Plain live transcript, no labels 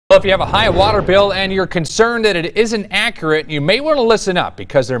Well, if you have a high water bill and you're concerned that it isn't accurate, you may want to listen up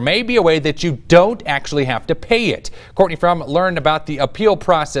because there may be a way that you don't actually have to pay it. Courtney Frum learned about the appeal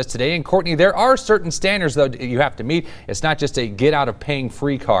process today. And Courtney, there are certain standards though you have to meet. It's not just a get out of paying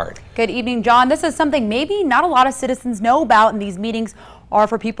free card. Good evening, John. This is something maybe not a lot of citizens know about, and these meetings are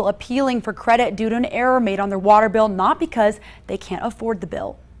for people appealing for credit due to an error made on their water bill, not because they can't afford the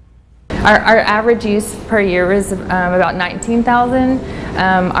bill. Our average use per year is about 19,000.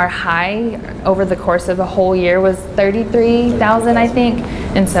 Our high over the course of the whole year was 33,000, I think.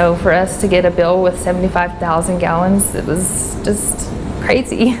 And so for us to get a bill with 75,000 gallons, it was just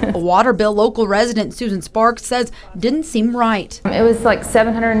crazy. A water bill local resident Susan Sparks says didn't seem right. It was like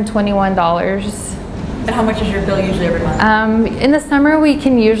 $721. And how much is your bill usually every month? In the summer, we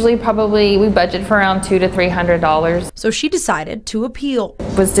can usually we budget for around $200 to $300. So she decided to appeal.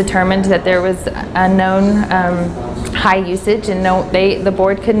 It was determined that there was a known high usage, and the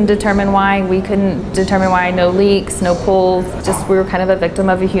board couldn't determine why. We couldn't determine why. No leaks, no pulls. Just we were kind of a victim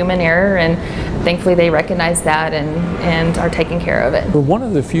of a human error, and thankfully they recognized that and are taking care of it. We're one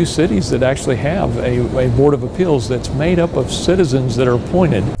of the few cities that actually have a board of appeals that's made up of citizens that are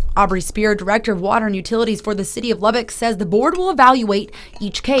appointed. Aubrey Spear, Director of Water and Utilities for the City of Lubbock, says the board will evaluate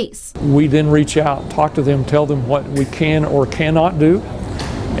each case. We then reach out, talk to them, tell them what we can or cannot do,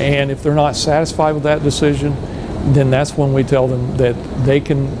 and if they're not satisfied with that decision, then that's when we tell them that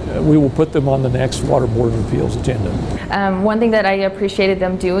we will put them on the next Water Board of Appeals agenda. One thing that I appreciated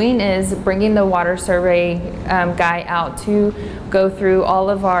them doing is bringing the water survey guy out to go through all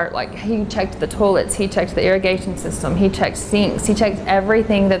of our, like, he checked the toilets, he checked the irrigation system, he checked sinks, he checked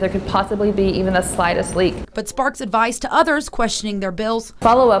everything that there could possibly be, even the slightest leak. But Sparks advised to others questioning their bills.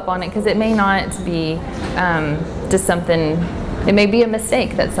 Follow up on it, because it may not be just something, it may be a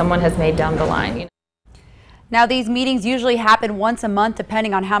mistake that someone has made down the line. Now, these meetings usually happen once a month,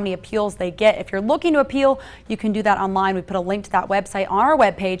 depending on how many appeals they get. If you're looking to appeal, you can do that online. We put a link to that website on our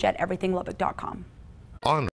webpage at everythinglubbock.com.